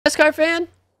NASCAR fan?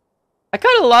 I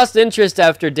kind of lost interest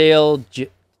after Dale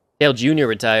Jr.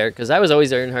 retired, because I was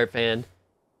always an Earnhardt fan.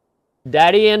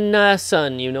 Daddy and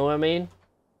son, you know what I mean?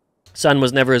 Son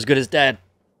was never as good as dad.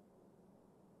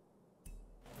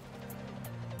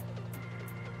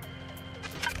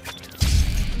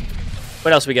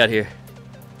 What else we got here?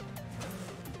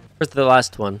 Where's the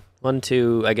last one? 1,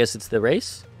 2, I guess it's the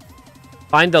race?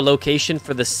 Find the location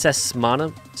for the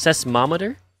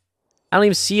seismometer? I don't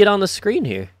even see it on the screen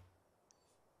here.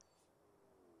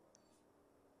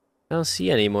 I don't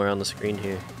see any more on the screen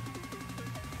here.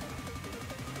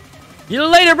 You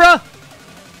later, bro!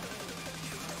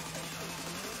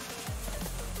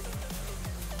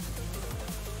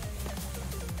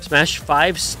 Smash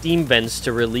 5 steam vents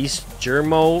to release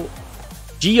geothermal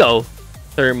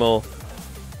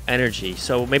energy.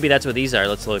 So maybe that's what these are.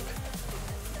 Let's look.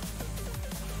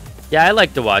 Yeah, I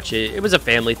like to watch it. It was a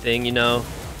family thing, you know.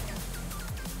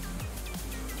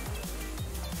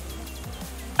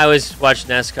 I always watched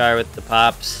NASCAR with the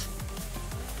pops.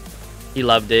 He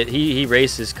loved it. He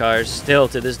races cars still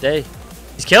to this day.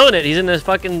 He's killing it. He's in the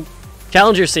fucking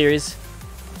Challenger Series.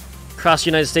 Across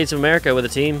the United States of America with a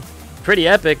team. Pretty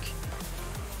epic.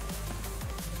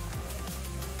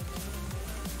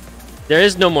 There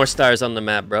is no more stars on the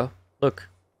map, bro. Look.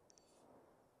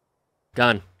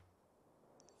 Gone.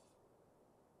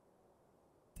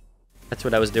 That's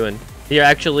what I was doing. They're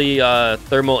actually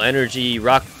thermal energy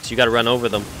rockets. You gotta run over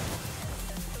them.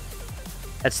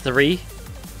 That's 3.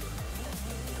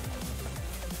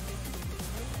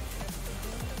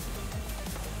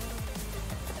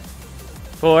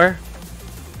 Four.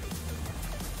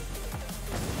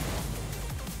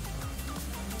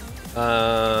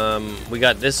 We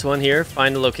got this one here.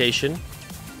 Find the location.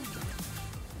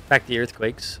 Back the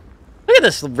earthquakes. Look at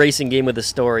this racing game with a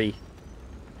story.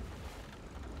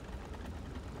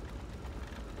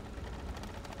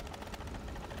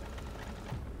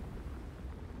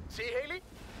 See, Haley?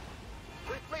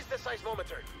 Replace the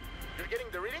seismometer. You're getting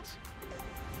the readings?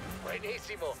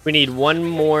 Buenísimo. We need one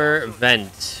more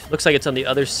vent. Looks like it's on the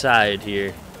other side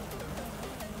here.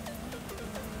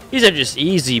 These are just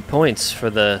easy points for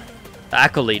the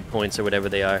accolade points or whatever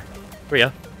they are. Here we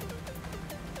go.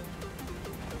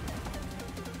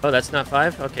 Oh, that's not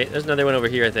 5? Okay, there's another one over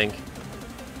here, I think.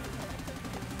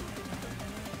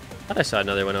 Thought I saw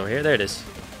another one over here. There it is.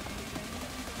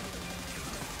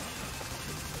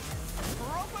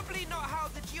 Probably not how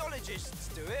the geologists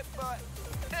do it, but...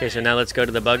 Okay, so now let's go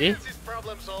to the buggy. This is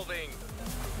problem solving.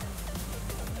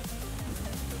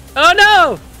 Oh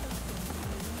no!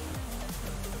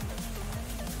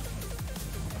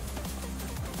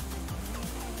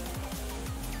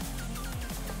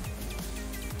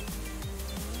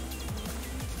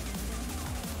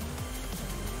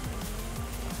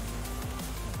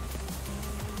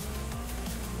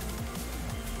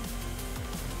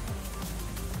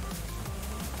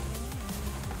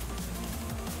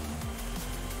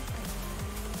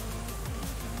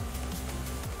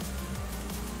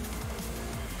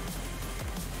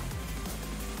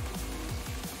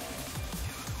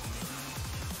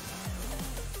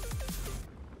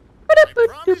 I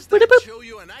promised I'd show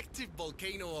you an active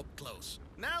volcano up close.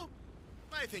 Now,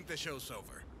 I think the show's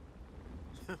over.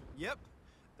 Yep,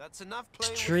 that's enough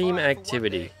playing with Extreme fire for one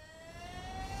activity. day.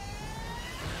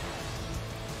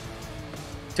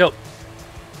 Go.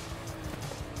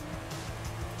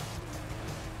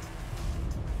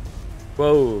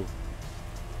 Whoa.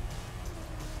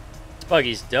 This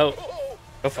buggy's dope. Oh,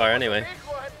 So far, anyway. big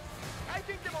one. I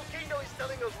think the volcano is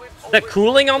telling us we've Is that always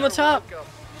cooling been on the top?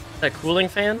 welcome. That cooling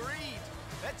fan? Agreed.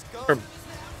 Let's go. Or,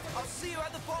 I'll see you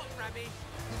at the bottom, Remy.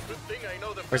 Good thing I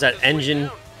know the or is that fastest way engine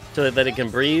down. so that it can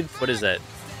breathe? What is that?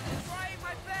 Trying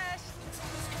my best.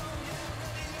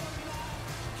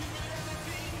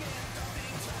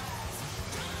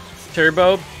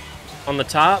 Turbo on the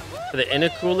top for the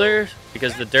intercooler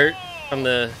because the dirt from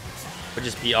the would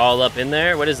just be all up in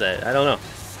there. What is that? I don't know.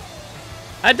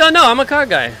 I don't know. I'm a car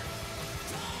guy.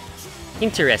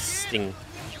 Interesting.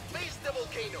 You faced the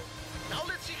volcano. Now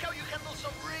let's see how you handle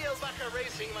some real Baja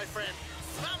racing, my friend.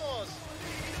 Vamos!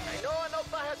 I know an old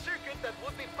Baja circuit that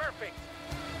would be perfect.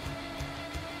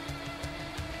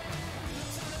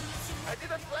 I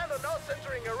didn't plan on us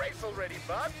entering a race already,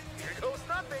 but here goes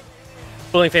nothing.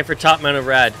 Cooling fan for top mounted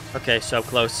rad. Okay, so up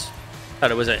close.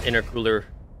 Thought it was an intercooler.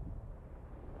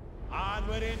 And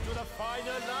we're into the final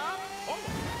lap. Oh,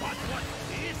 what's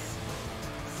this?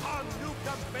 Some new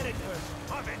competitors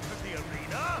have entered the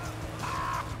arena.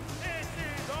 Ah, this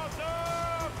is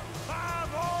awesome!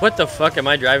 Vamos! What the fuck am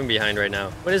I driving behind right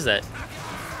now? What is that?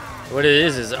 What it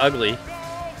is ugly.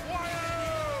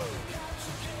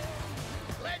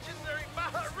 Legendary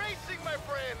Baja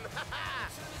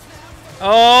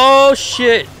Oh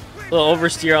shit! A little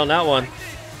oversteer on that one.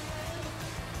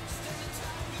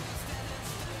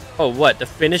 Oh, what? The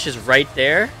finish is right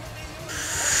there?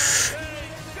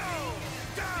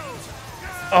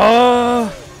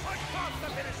 Oh!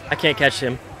 I can't catch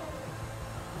him.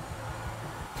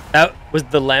 That was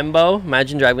the Lambo.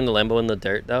 Imagine driving the Lambo in the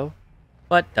dirt, though.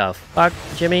 What the fuck,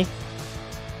 Jimmy?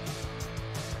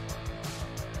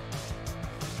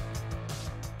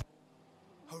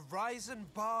 Horizon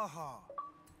Baja.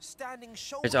 Standing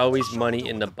There's always money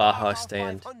in the Baja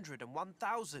stand.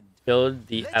 Build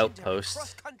the outpost.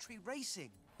 Cross-country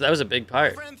racing. That was a big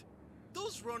part. Friend,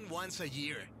 those run once a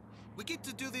year. We get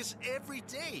to do this every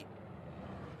day.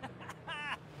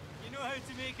 You know how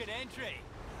to make an entry.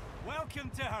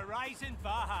 Welcome to Horizon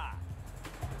Baja.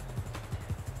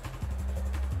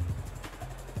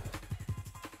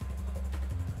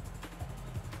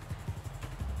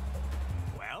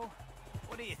 Well,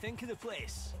 what do you think of the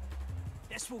place?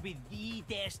 This will be the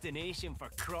destination for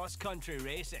cross-country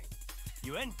racing.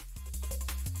 You in?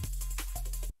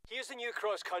 Here's the new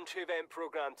cross-country event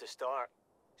program to start.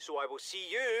 So I will see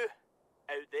you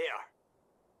out there.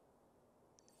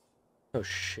 Oh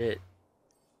shit.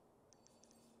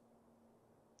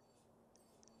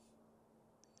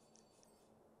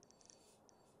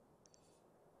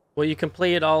 Well, you can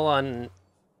play it all on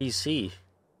PC.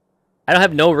 I don't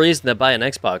have no reason to buy an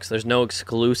Xbox. There's no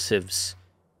exclusives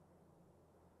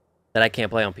that I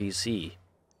can't play on PC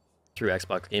through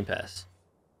Xbox Game Pass.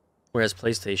 Whereas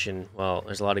PlayStation, well,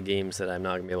 there's a lot of games that I'm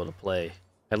not going to be able to play.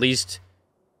 At least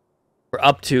for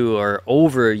up to or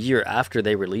over a year after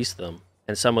they release them.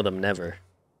 And some of them never.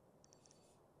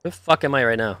 Where the fuck am I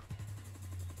right now?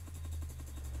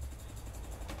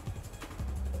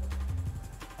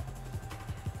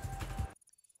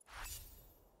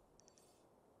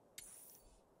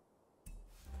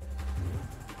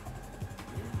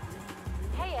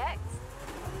 Hey X,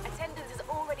 attendance has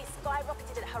already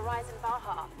skyrocketed at Horizon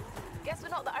Baja. Guess we're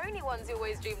not the only ones who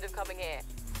always dreamed of coming here.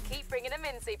 Keep bringing them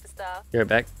in, superstar. You're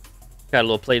back. Got a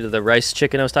little plate of the rice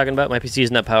chicken I was talking about. My PC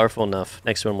is not powerful enough.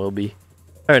 Next one will be.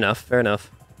 Fair enough, fair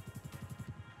enough.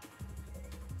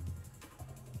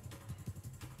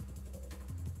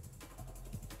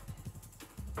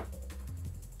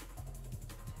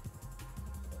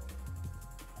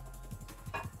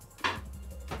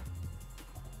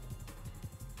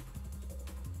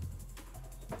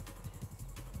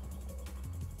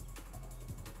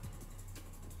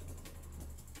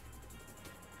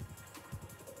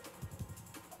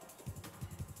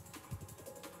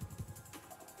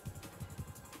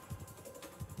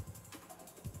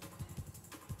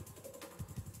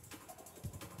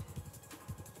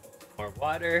 More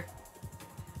water.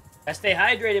 Gotta stay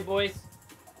hydrated, boys.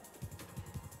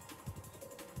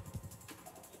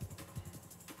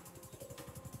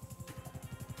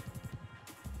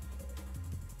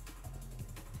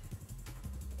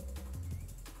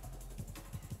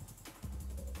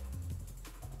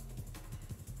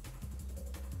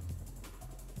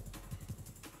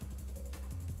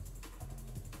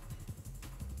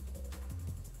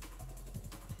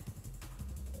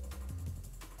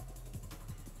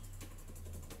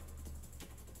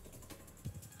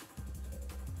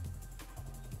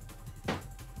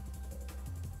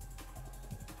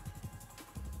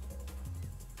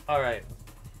 All right,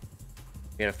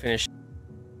 we're gonna finish.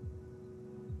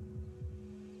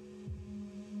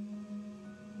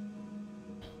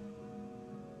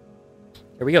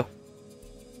 Here we go.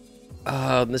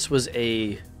 This was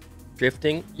a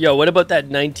drifting. Yo, what about that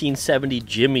 1970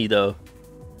 Jimmy though?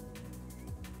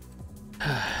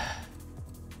 I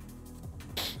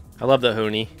love the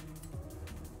Hooney.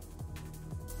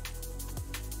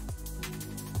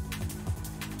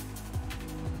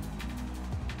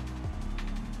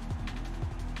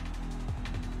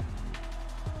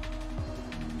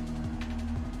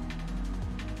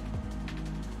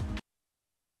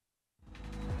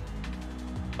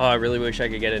 Oh, I really wish I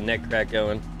could get a neck crack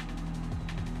going.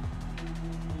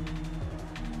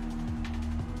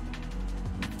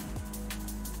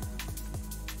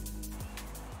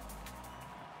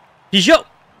 Yo!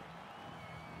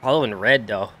 Hollow in red,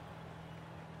 though.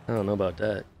 I don't know about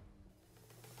that.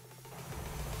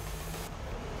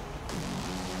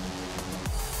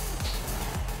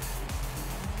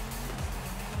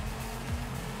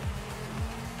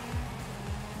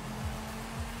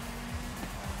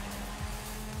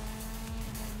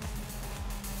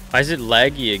 Why is it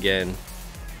laggy again?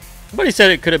 Somebody said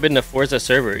it could have been the Forza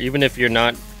server. Even if you're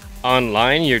not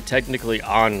online, you're technically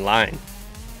online.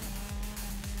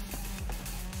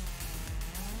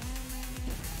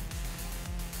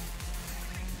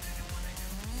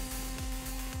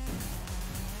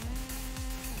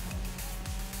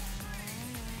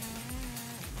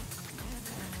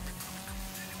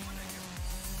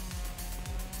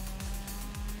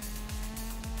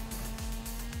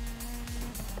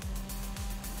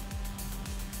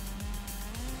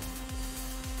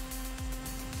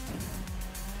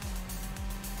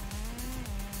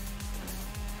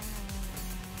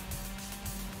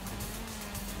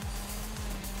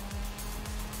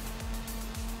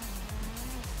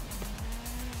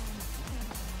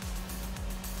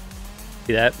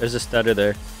 See that? There's a stutter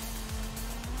there.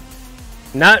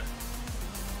 Not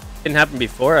didn't happen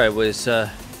before I was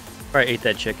before I ate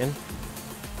that chicken.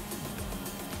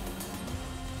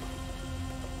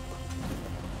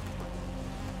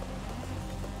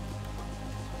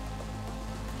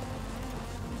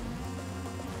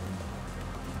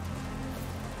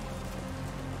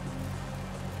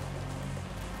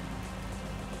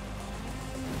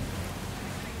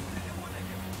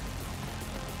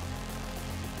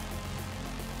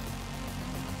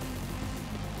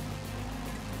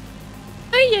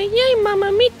 Ay, ay, ay,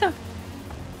 mamamita.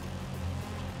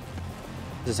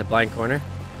 Is this a blind corner?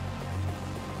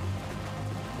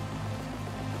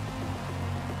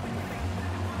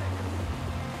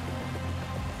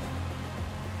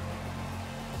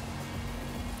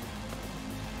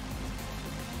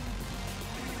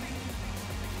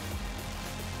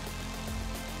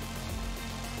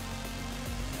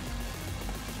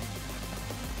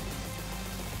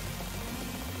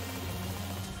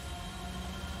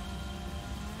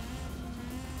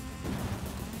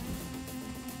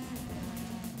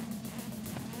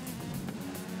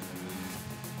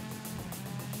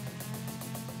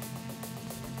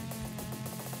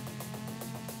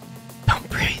 Don't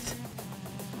breathe.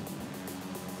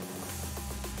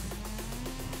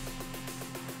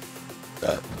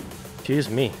 Excuse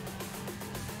me.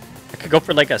 I could go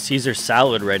for like a Caesar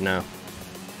salad right now.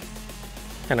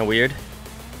 Kind of weird.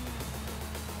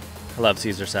 I love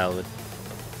Caesar salad.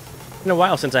 Been a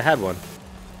while since I had one.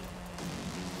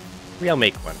 Maybe I'll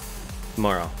make one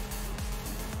tomorrow.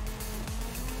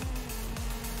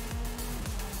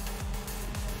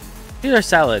 Caesar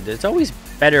salad. It's always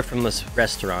better from this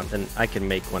restaurant than I can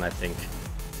make one, I think.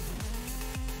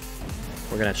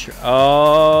 We're gonna try.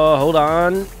 Oh, hold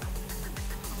on.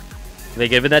 Are they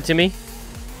giving that to me?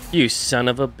 You son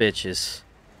of a bitches.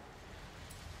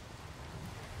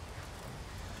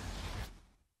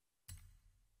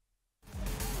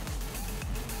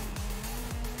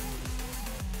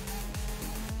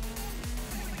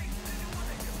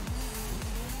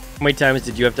 How many times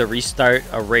did you have to restart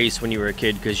a race when you were a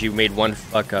kid because you made one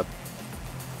fuck up?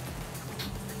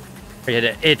 Or you had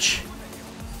an itch?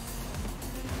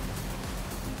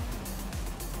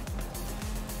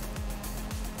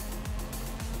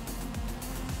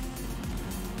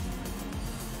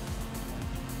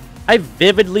 I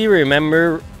vividly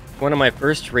remember one of my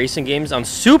first racing games on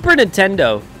Super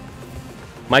Nintendo.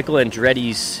 Michael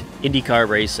Andretti's IndyCar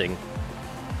Racing.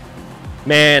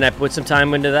 Man, I put some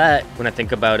time into that when I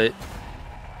think about it.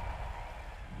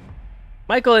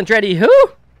 Michael Andretti, who?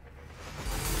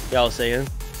 Y'all saying?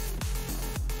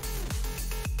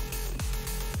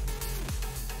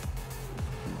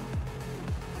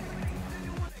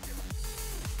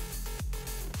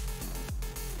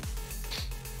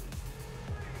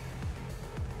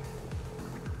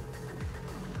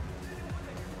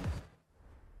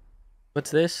 What's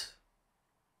this?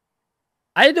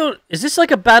 I don't... Is this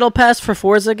like a battle pass for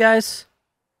Forza, guys?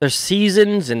 There's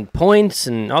seasons and points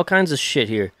and all kinds of shit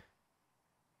here.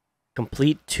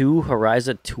 Complete 2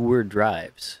 Horizon Tour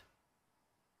drives.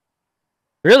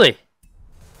 Really?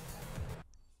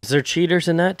 Is there cheaters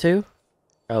in that too?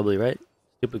 Probably, right?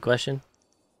 Stupid question.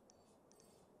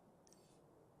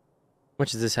 How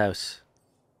much is this house?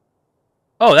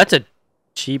 Oh, that's a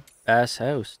cheap-ass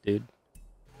house, dude.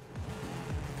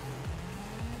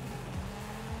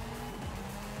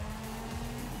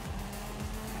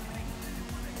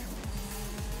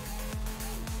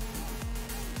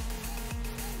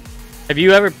 Have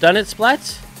you ever done it,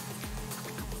 Splats?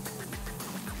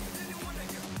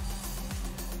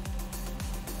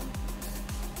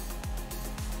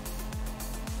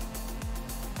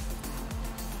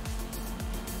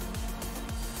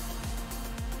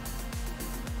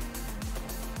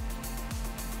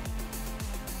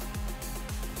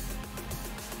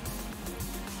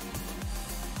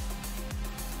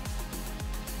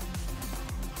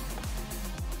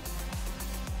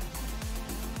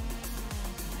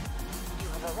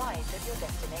 Arrived at your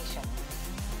destination.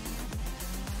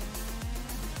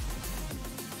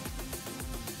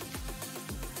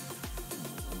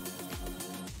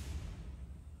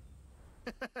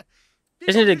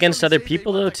 Isn't it against other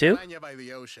people though too?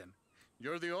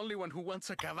 You're the only one who wants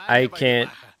a cabaña I by the can't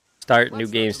Baja. start new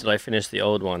games till I finish the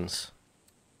old ones.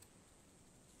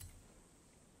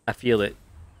 I feel it.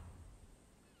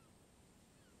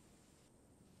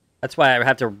 That's why I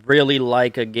have to really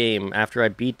like a game after I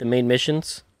beat the main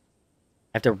missions.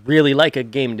 I have to really like a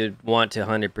game to want to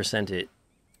 100% it.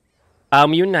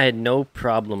 Mutant, I had no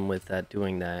problem with that,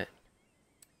 doing that.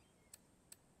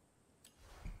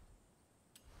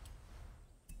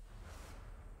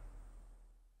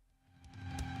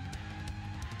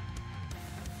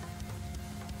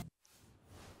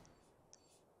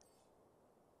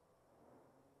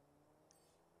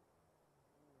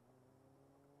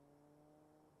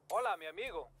 Hola, mi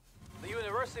amigo. The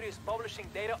university is publishing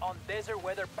data on desert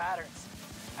weather patterns.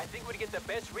 I think we'd get the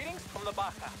best readings from the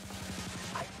Baja.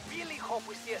 I really hope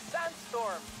we see a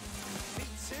sandstorm. Me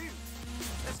too.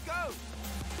 Let's go.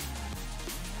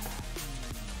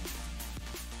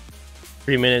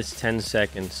 3 minutes, 10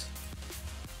 seconds.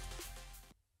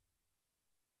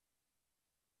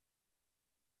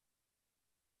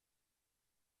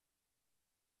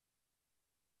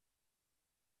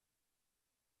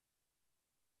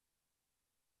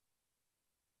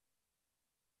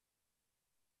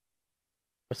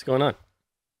 What's going on?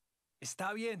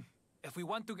 Está bien. If we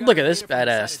want to Look at gather this data from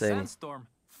badass inside a thing. sandstorm,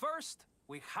 first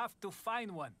we have to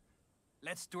find one.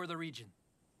 Let's tour the region.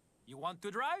 You want to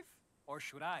drive, or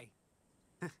should I?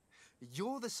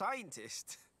 You're the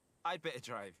scientist. I'd better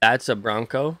drive. That's a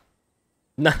Bronco?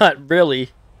 Not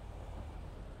really.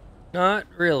 Not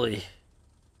really.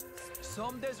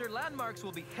 Some desert landmarks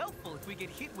will be helpful if we get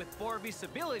hit with poor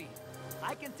visibility.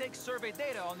 I can take survey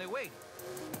data on the way.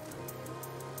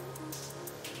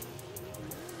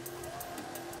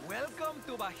 Welcome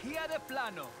to Bahia de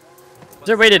Plano. Is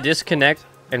there a way to disconnect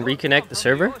and reconnect the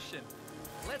server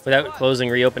without closing,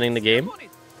 reopening the game?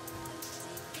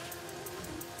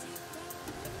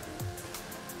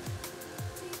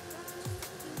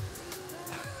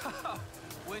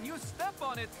 When you step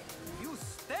on it, you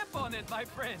step on it, my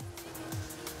friend.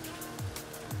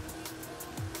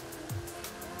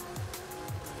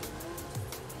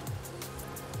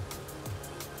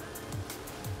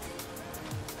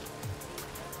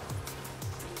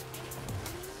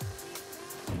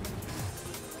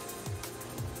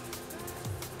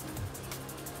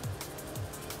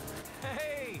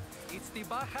 Hey, it's the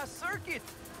Baja Circuit.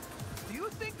 Do you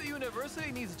think the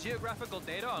university needs geographical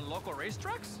data on local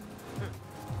racetracks?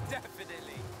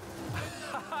 Definitely.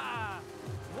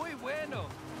 Muy bueno.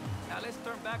 Now let's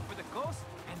turn back for the coast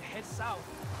and head south.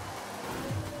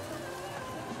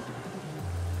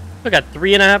 We got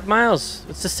 3.5 miles.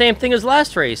 It's the same thing as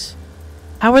last race.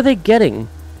 How are they getting?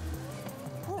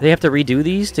 Do they have to redo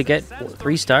these to get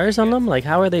 3 stars on them? Like,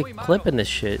 how are they clipping this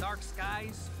shit? Dark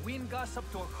skies, wind gusts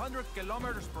up to 100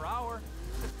 kilometers per hour.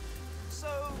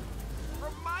 So,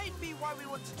 remind me why we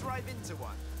want to drive into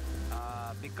one.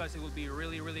 Because it would be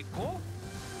really, really cool.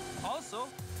 Also,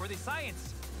 for the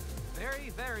science. Very,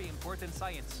 very important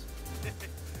science.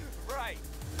 Right.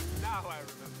 Now I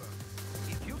remember.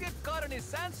 If you get caught in a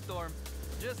sandstorm,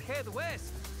 just head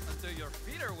west until your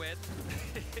feet are wet.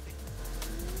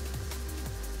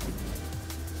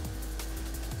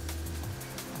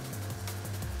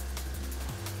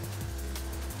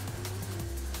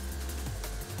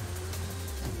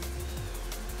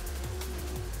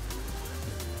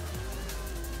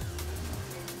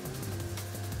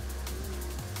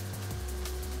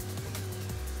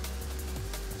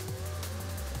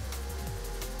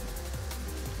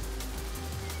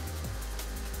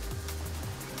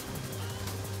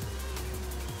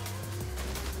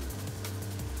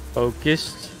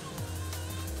 Focused.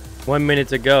 1 minute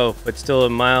to go, but still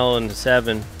 1.7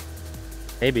 miles.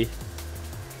 Maybe.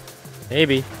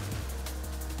 Maybe.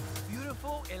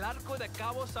 Beautiful El Arco de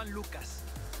Cabo San Lucas.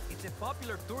 It's a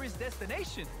popular tourist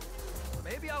destination.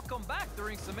 Maybe I'll come back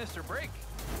during semester break.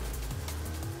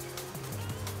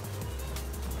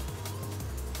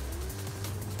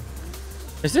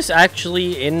 Is this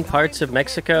actually in parts of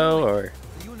Mexico, or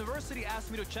The university asked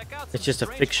me to check out it's some just a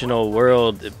strange fictional farm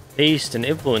world based and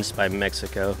influenced by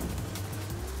Mexico?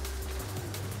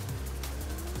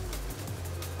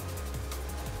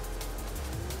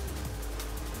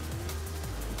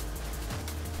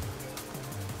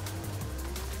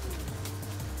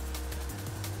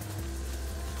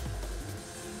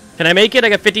 Can I make it? I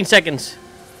got 15 seconds.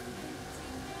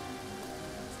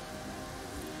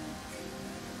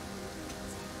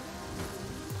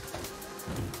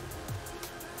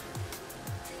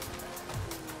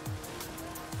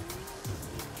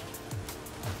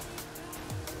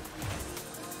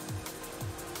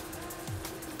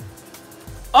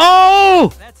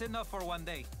 Oh! That's enough for one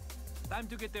day. Time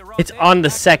to get the route It's there on the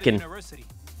back to second. university.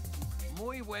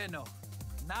 Muy bueno.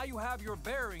 Now you have your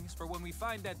bearings for when we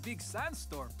find that big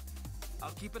sandstorm.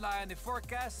 I'll keep an eye on the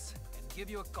forecasts and give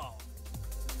you a call.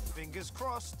 Fingers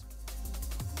crossed.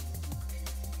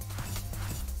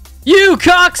 You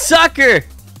cocksucker!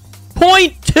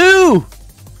 .2!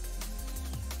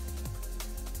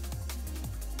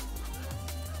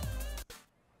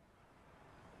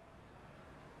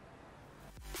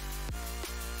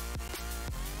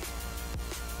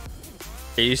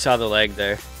 Yeah, you saw the leg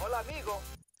there. Hola, amigo.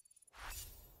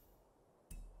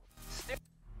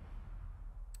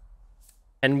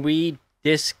 Can we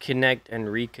disconnect and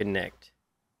reconnect?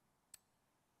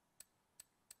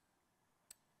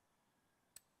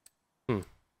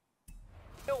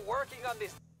 working on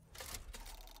this.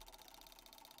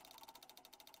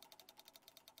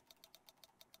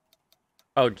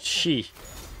 Oh, gee.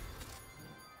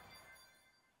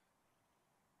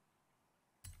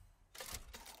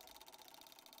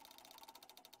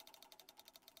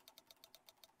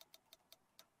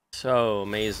 So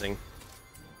amazing.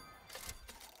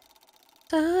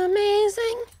 So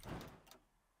amazing.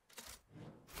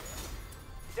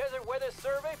 Desert weather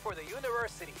survey for the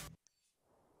university.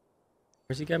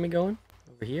 Where's he got me going?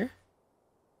 Over here?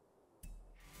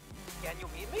 Can you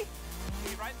meet me?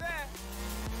 Be right there.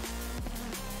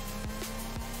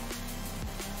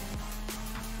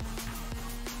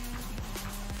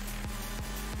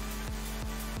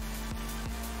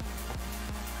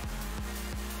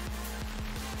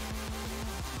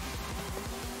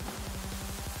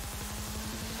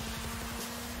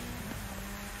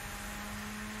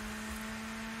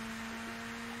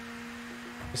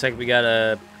 Looks like we got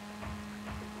a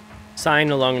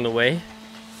sign along the way.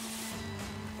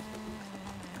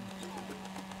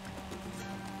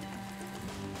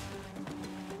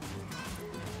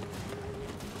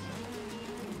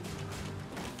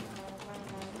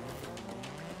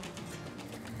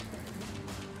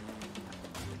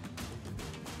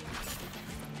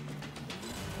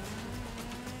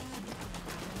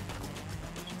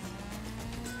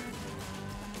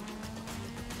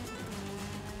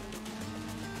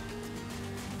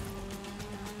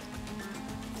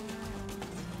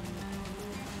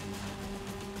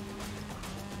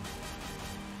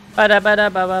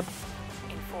 Ba-da-ba-da-ba-ba. In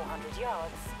 400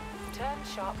 yards, turn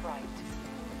sharp right.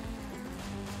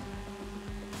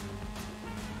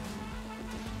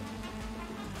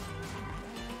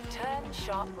 Turn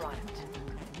sharp right.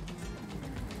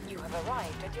 You have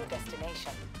arrived at your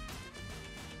destination.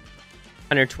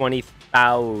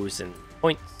 120,000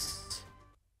 points.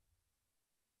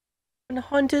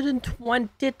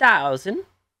 120,000.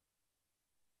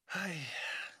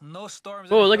 No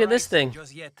storms. Oh, look at this thing.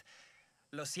 Just yet.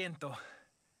 Lo siento.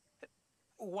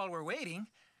 While we're waiting,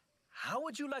 how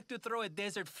would you like to throw a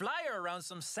desert flyer around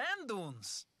some sand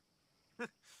dunes?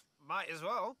 Might as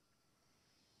well.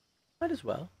 Might as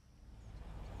well.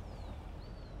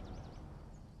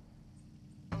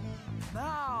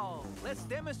 Now, let's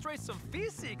demonstrate some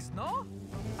physics, no?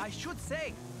 I should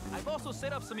say, I've also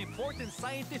set up some important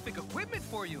scientific equipment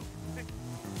for you.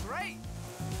 Great.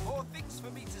 More things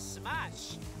for me to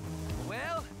smash.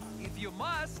 Well, if you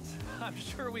must, I'm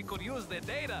sure we could use the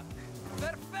data.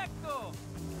 Perfecto!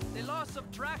 The loss of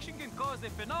traction can cause a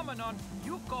phenomenon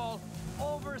you call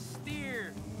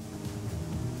oversteer.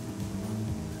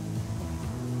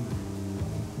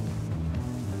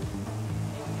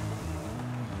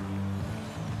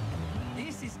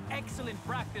 This is excellent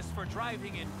practice for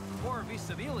driving in poor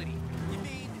visibility. You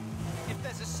mean if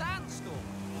there's a sandstorm?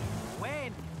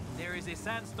 When there is a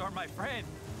sandstorm, my friend.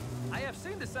 I have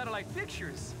seen the satellite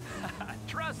pictures.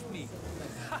 Trust me.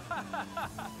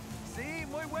 Sí,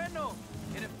 muy bueno.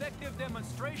 An effective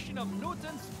demonstration of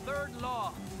Newton's third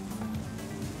law.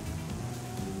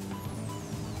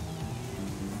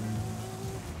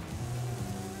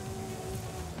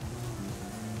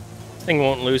 This thing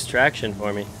won't lose traction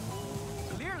for me.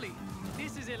 Clearly,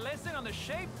 this is a lesson on the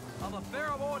shape of a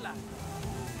parabola.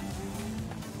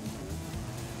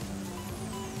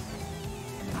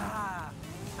 Ah,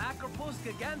 Macropus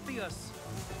giganteus,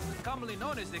 commonly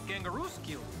known as the kangaroo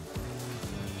skill.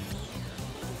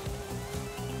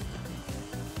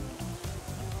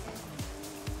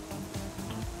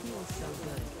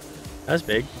 That's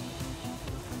big.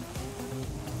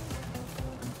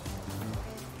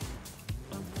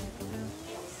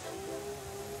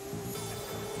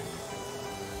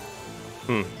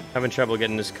 Having trouble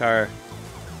getting this car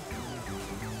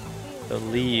to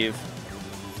leave.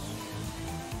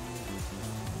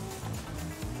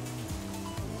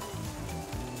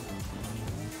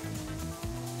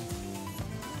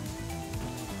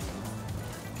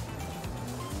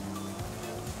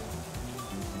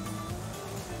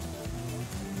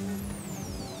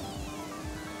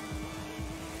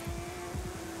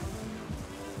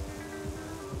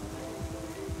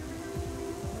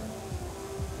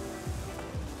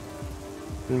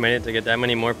 We made it to get that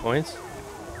many more points.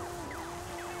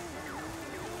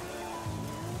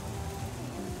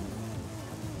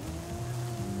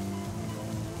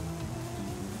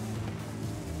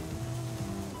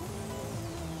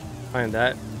 Find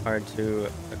that hard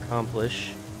to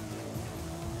accomplish.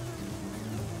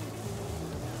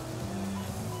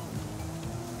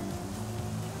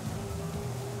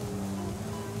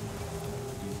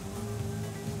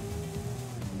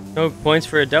 No points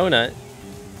for a donut.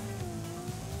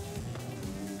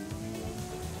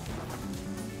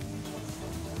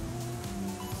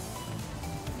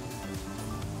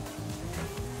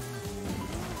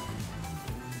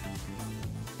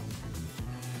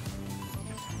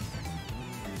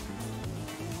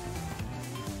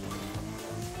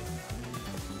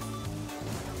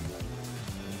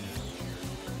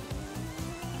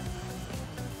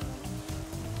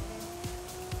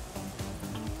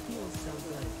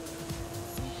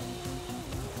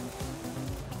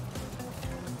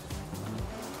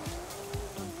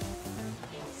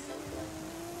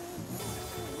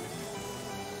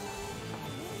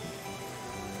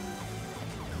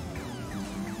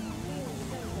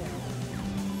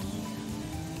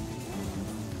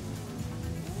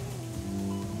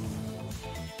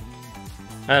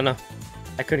 I don't know.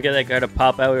 I couldn't get that guy to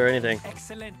pop out or anything.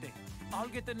 Excelente. I'll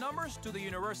get the numbers to the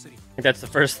university. I think that's the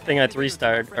first thing I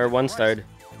 3-starred or 1-starred.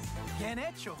 Bien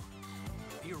hecho.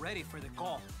 Be ready for the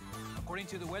call. According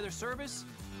to the weather service,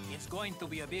 it's going to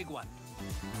be a big one.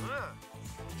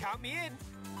 Count me in.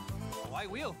 Oh, I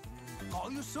will.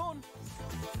 Call you soon.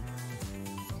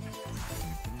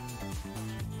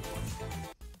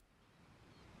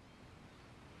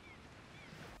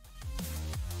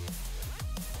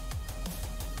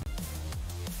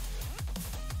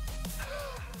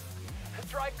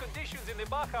 Dry conditions in the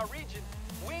Baja region.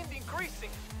 Wind increasing.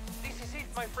 This is it,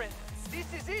 my friend. This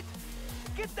is it.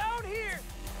 Get down here.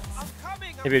 I'm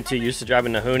coming. Maybe I'm too used to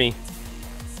driving the Hoonie.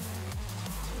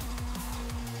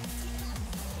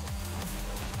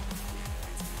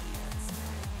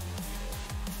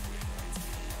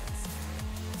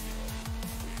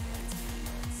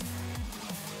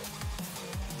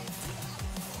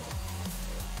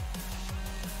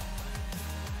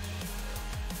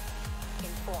 In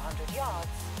 400 yards,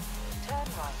 turn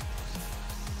right.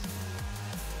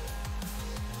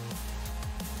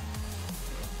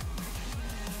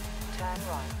 Turn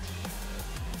right.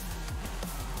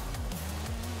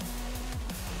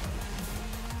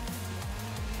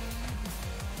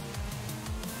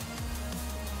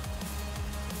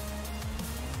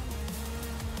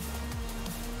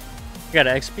 I got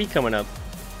an XP coming up.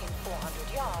 In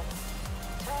 400 yards,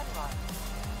 turn right.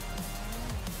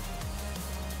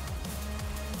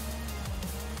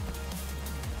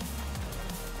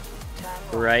 Turn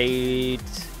right.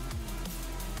 Right.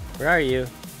 Where are you?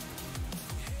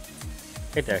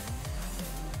 Right there.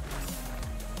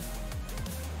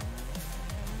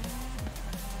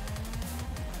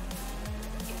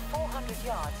 In 400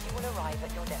 yards, you will arrive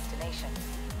at your destination.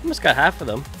 Almost got half of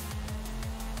them.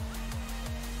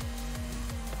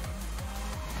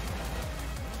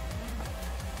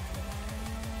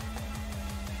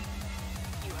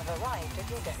 You have arrived at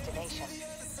your destination.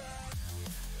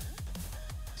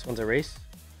 This one's a race.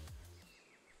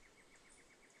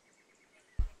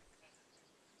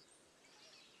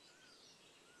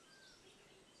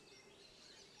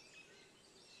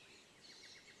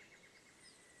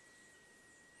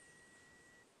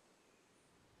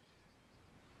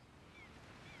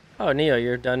 Oh, Neo,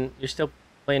 you're done. You're still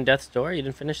playing Death's Door? You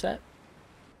didn't finish that?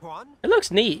 Juan, It looks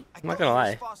neat. I I'm not got gonna here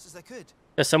lie. as fast as I could.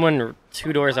 There's someone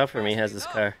 2 doors up from me has this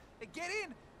car. Get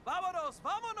in. Vámonos,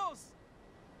 vámonos.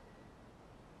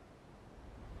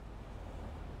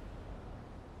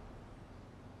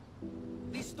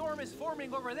 This storm is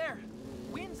forming over there.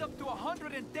 Winds up to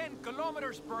 110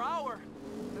 kilometers per hour.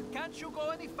 Can't you go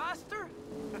any faster?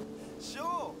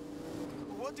 Sure.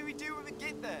 What do we do when we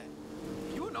get there?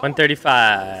 You know.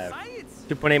 135. Science.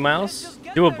 2.8 miles? Let's just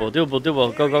get Doable, there. doable,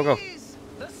 doable. Go, go, go. There it is.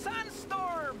 The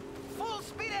sandstorm. Full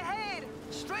speed ahead.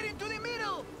 Straight into the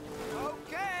middle.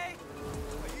 Okay.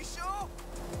 Are you sure?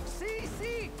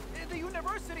 See. The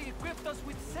university equipped us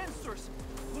with sensors.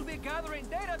 We'll be gathering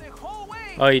data the whole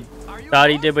way. Oh, he Are you thought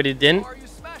he lost, did, but he didn't? Or are you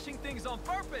smashing things on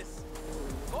purpose?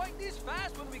 Going this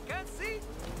fast when we can't see?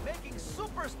 Making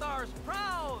superstars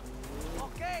proud.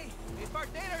 Okay, if our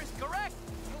data is correct,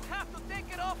 you'll have to take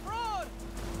it off-road.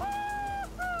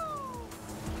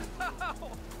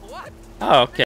 What? Oh, okay.